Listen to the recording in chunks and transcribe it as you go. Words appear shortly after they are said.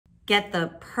Get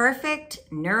the perfect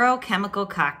neurochemical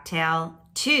cocktail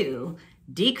to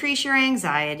decrease your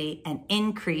anxiety and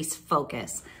increase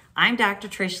focus. I'm Dr.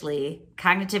 Trish Leigh,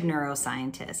 cognitive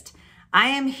neuroscientist. I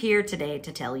am here today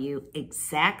to tell you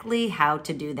exactly how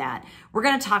to do that. We're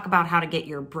going to talk about how to get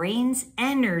your brain's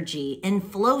energy in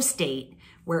flow state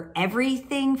where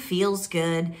everything feels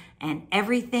good and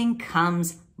everything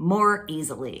comes more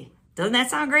easily. Doesn't that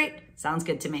sound great? Sounds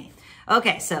good to me.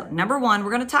 Okay, so number one,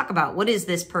 we're going to talk about what is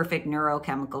this perfect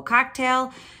neurochemical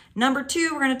cocktail. Number two,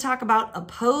 we're going to talk about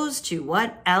opposed to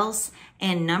what else.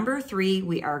 And number three,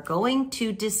 we are going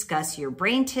to discuss your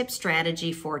brain tip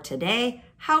strategy for today,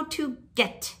 how to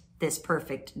get this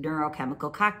perfect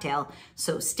neurochemical cocktail.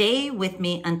 So stay with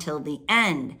me until the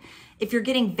end. If you're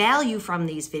getting value from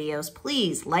these videos,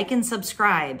 please like and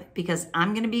subscribe because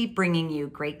I'm going to be bringing you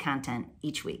great content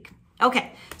each week.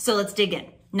 Okay, so let's dig in.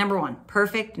 Number one,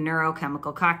 perfect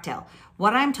neurochemical cocktail.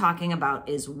 What I'm talking about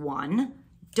is 1,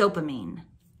 dopamine,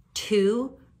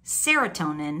 2,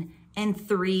 serotonin, and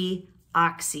 3,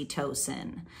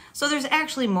 oxytocin. So there's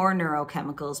actually more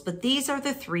neurochemicals, but these are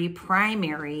the 3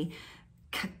 primary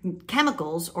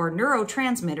chemicals or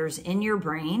neurotransmitters in your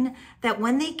brain that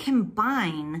when they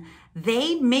combine,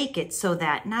 they make it so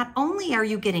that not only are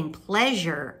you getting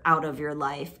pleasure out of your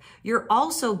life, you're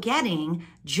also getting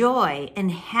joy and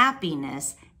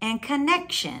happiness and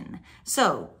connection.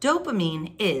 So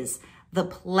dopamine is the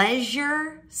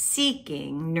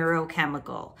pleasure-seeking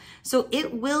neurochemical. So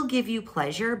it will give you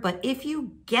pleasure, but if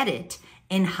you get it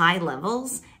in high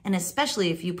levels, and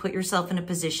especially if you put yourself in a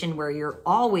position where you're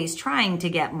always trying to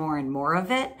get more and more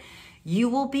of it, you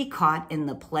will be caught in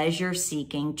the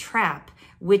pleasure-seeking trap,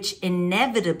 which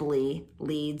inevitably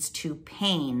leads to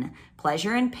pain.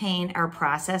 Pleasure and pain are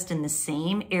processed in the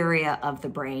same area of the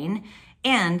brain,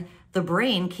 and the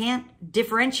brain can't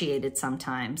differentiate it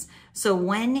sometimes. So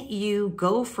when you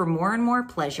go for more and more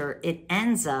pleasure, it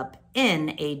ends up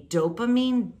in a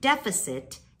dopamine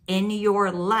deficit in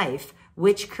your life,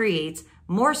 which creates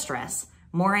more stress,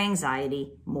 more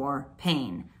anxiety, more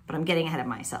pain. But I'm getting ahead of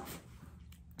myself.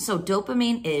 So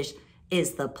dopamine is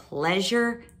the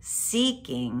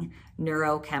pleasure-seeking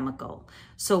neurochemical.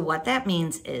 So what that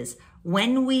means is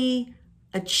when we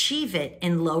achieve it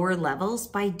in lower levels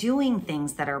by doing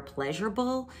things that are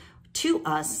pleasurable to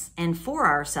us and for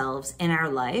ourselves in our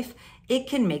life, it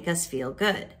can make us feel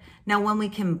good. Now, when we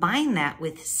combine that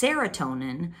with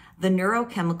serotonin, the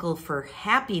neurochemical for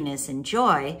happiness and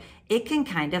joy, it can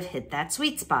kind of hit that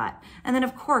sweet spot. And then,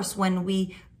 of course, when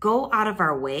we go out of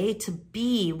our way to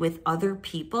be with other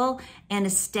people and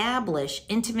establish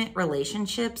intimate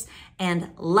relationships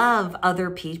and love other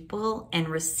people and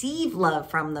receive love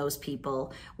from those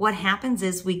people, what happens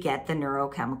is we get the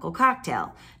neurochemical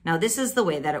cocktail. Now, this is the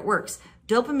way that it works.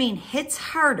 Dopamine hits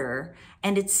harder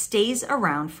and it stays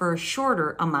around for a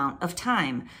shorter amount of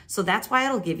time. So that's why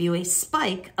it'll give you a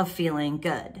spike of feeling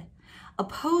good.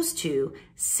 Opposed to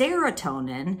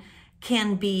serotonin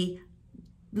can be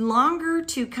longer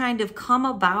to kind of come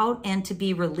about and to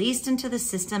be released into the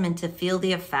system and to feel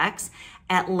the effects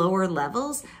at lower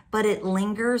levels, but it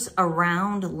lingers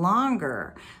around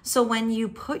longer. So when you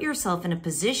put yourself in a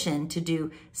position to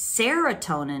do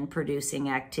serotonin producing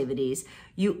activities,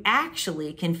 you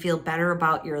actually can feel better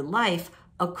about your life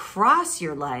across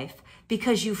your life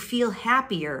because you feel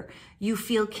happier, you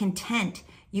feel content,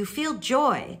 you feel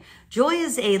joy. Joy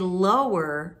is a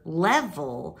lower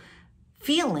level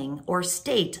feeling or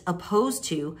state opposed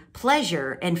to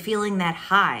pleasure and feeling that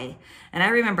high. And I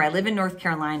remember I live in North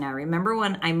Carolina. I remember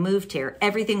when I moved here,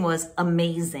 everything was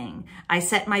amazing. I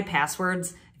set my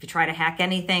passwords. If you try to hack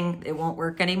anything, it won't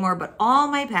work anymore, but all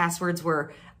my passwords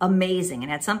were amazing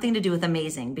and had something to do with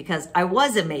amazing because I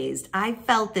was amazed. I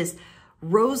felt this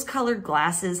rose-colored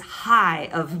glasses high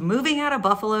of moving out of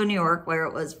Buffalo, New York, where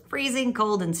it was freezing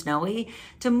cold and snowy,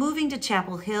 to moving to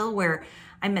Chapel Hill, where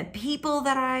I met people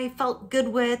that I felt good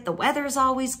with. The weather's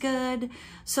always good.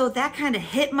 So that kind of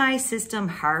hit my system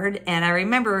hard. And I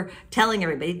remember telling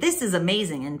everybody, this is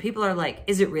amazing. And people are like,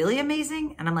 is it really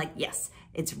amazing? And I'm like, yes,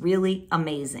 it's really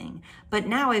amazing. But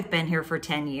now I've been here for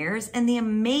 10 years and the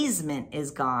amazement is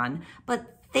gone.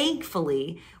 But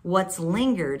thankfully, what's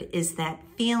lingered is that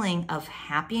feeling of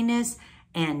happiness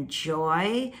and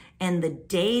joy and the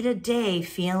day-to-day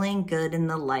feeling good in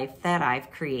the life that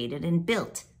I've created and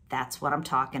built. That's what I'm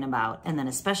talking about. And then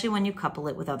especially when you couple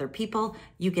it with other people,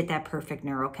 you get that perfect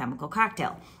neurochemical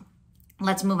cocktail.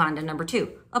 Let's move on to number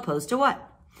 2, opposed to what?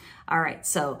 All right,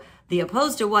 so the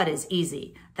opposed to what is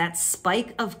easy. That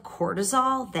spike of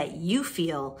cortisol that you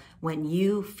feel when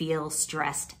you feel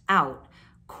stressed out.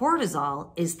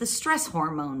 Cortisol is the stress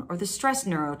hormone or the stress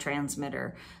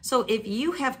neurotransmitter. So if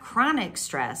you have chronic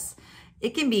stress,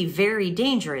 it can be very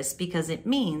dangerous because it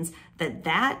means that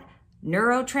that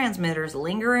neurotransmitter is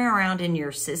lingering around in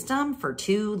your system for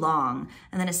too long.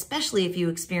 And then especially if you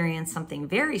experience something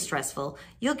very stressful,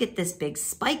 you'll get this big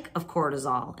spike of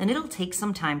cortisol and it'll take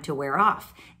some time to wear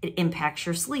off. It impacts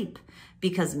your sleep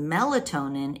because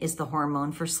melatonin is the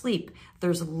hormone for sleep.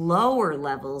 There's lower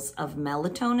levels of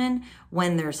melatonin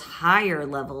when there's higher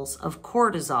levels of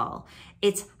cortisol.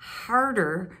 It's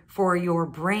harder for your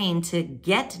brain to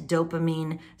get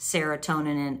dopamine,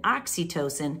 serotonin, and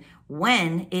oxytocin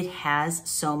when it has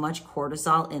so much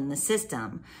cortisol in the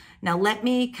system. Now, let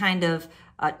me kind of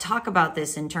talk about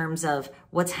this in terms of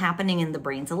what's happening in the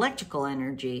brain's electrical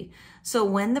energy. So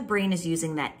when the brain is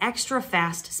using that extra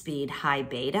fast speed, high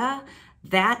beta,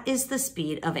 that is the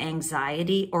speed of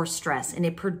anxiety or stress, and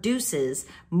it produces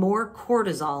more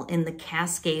cortisol in the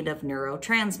cascade of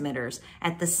neurotransmitters.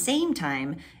 At the same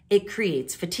time, it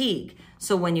creates fatigue.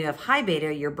 So when you have high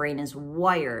beta, your brain is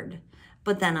wired.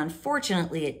 But then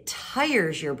unfortunately, it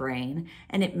tires your brain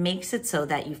and it makes it so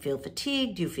that you feel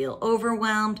fatigued, you feel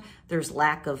overwhelmed, there's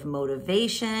lack of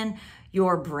motivation.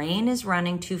 Your brain is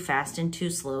running too fast and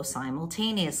too slow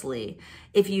simultaneously.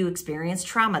 If you experience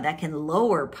trauma, that can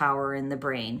lower power in the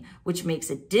brain, which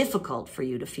makes it difficult for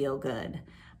you to feel good.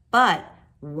 But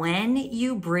when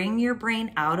you bring your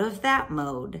brain out of that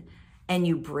mode and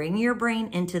you bring your brain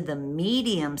into the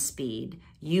medium speed,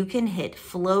 you can hit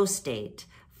flow state.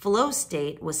 Flow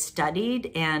state was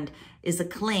studied and is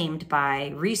acclaimed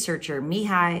by researcher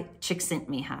Mihai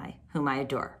Csikszentmihalyi, whom I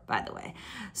adore, by the way.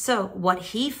 So what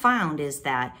he found is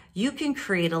that you can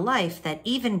create a life that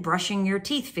even brushing your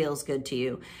teeth feels good to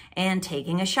you, and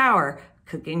taking a shower,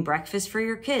 cooking breakfast for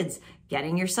your kids,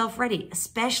 getting yourself ready,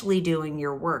 especially doing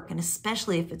your work, and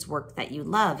especially if it's work that you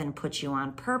love and puts you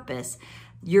on purpose.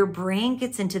 Your brain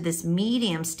gets into this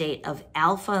medium state of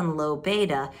alpha and low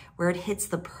beta where it hits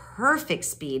the perfect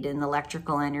speed in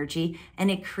electrical energy,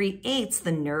 and it creates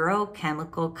the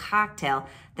neurochemical cocktail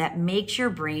that makes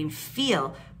your brain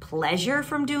feel pleasure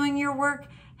from doing your work,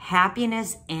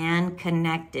 happiness, and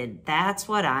connected. That's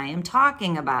what I am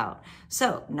talking about.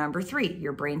 So, number 3,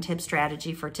 your brain tip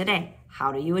strategy for today.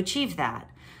 How do you achieve that?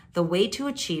 The way to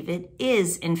achieve it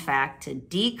is, in fact, to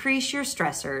decrease your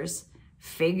stressors,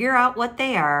 figure out what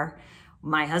they are.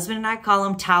 My husband and I call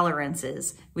them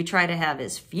tolerances. We try to have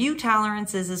as few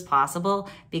tolerances as possible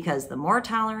because the more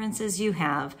tolerances you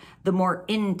have, the more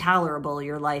intolerable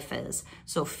your life is.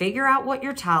 So figure out what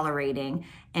you're tolerating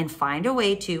and find a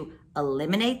way to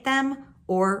eliminate them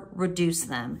or reduce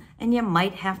them. And you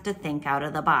might have to think out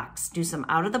of the box. Do some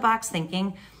out of the box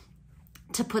thinking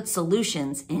to put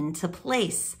solutions into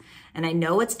place. And I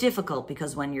know it's difficult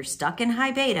because when you're stuck in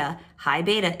high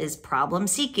beta is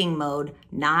problem-seeking mode,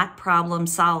 not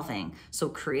problem-solving. So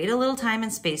create a little time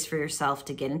and space for yourself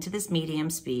to get into this medium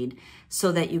speed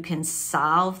so that you can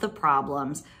solve the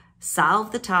problems,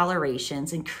 solve the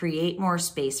tolerations, and create more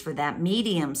space for that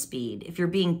medium speed. If you're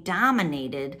being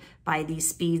dominated by these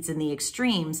speeds in the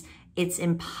extremes, it's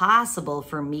impossible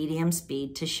for medium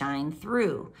speed to shine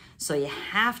through. So you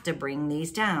have to bring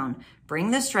these down.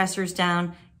 Bring the stressors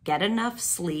down, get enough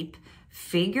sleep,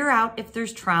 figure out if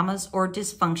there's traumas or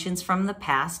dysfunctions from the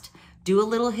past, do a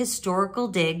little historical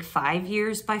dig 5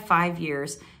 years by 5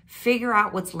 years, figure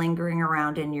out what's lingering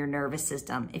around in your nervous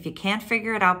system. If you can't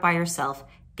figure it out by yourself,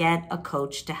 get a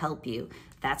coach to help you.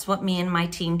 That's what me and my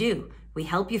team do. We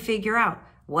help you figure out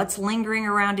what's lingering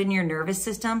around in your nervous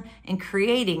system and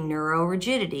creating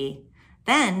neurorigidity.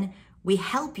 Then we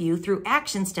help you through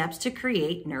action steps to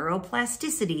create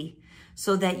neuroplasticity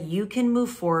so that you can move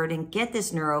forward and get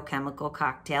this neurochemical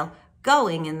cocktail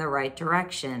going in the right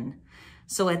direction.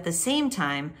 So at the same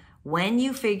time, when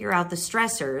you figure out the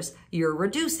stressors, you're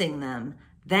reducing them.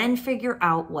 Then figure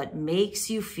out what makes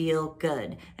you feel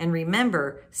good. And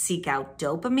remember, seek out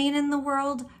dopamine in the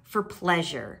world for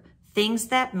pleasure. Things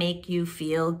that make you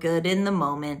feel good in the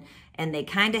moment, and they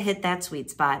kind of hit that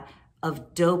sweet spot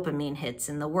of dopamine hits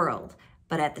in the world.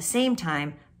 But at the same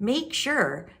time, make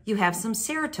sure you have some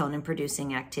serotonin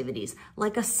producing activities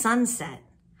like a sunset,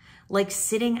 like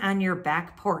sitting on your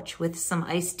back porch with some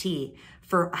iced tea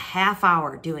for a half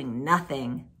hour doing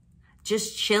nothing,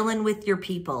 just chilling with your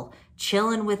people,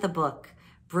 chilling with a book.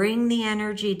 Bring the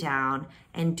energy down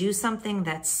and do something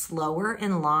that's slower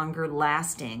and longer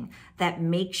lasting that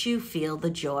makes you feel the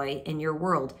joy in your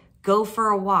world. Go for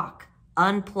a walk,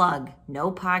 unplug,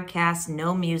 no podcasts,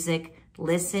 no music,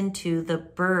 listen to the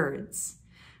birds.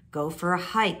 Go for a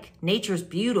hike. Nature's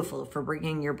beautiful for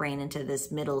bringing your brain into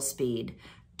this middle speed.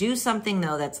 Do something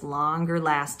though that's longer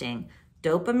lasting.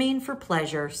 dopamine for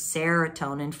pleasure,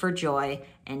 serotonin for joy,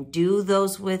 and do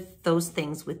those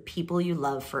things with people you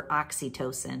love for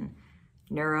oxytocin.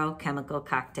 Neurochemical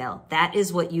cocktail. That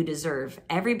is what you deserve.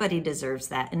 Everybody deserves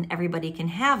that, and everybody can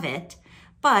have it,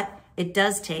 but it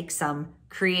does take some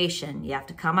creation. You have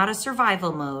to come out of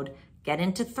survival mode, get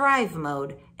into thrive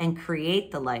mode, and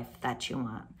create the life that you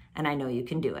want. And I know you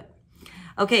can do it.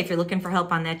 Okay, if you're looking for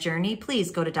help on that journey,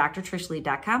 please go to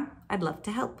drtrishleigh.com. I'd love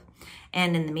to help.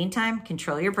 And in the meantime,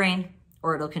 control your brain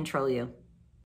or it'll control you.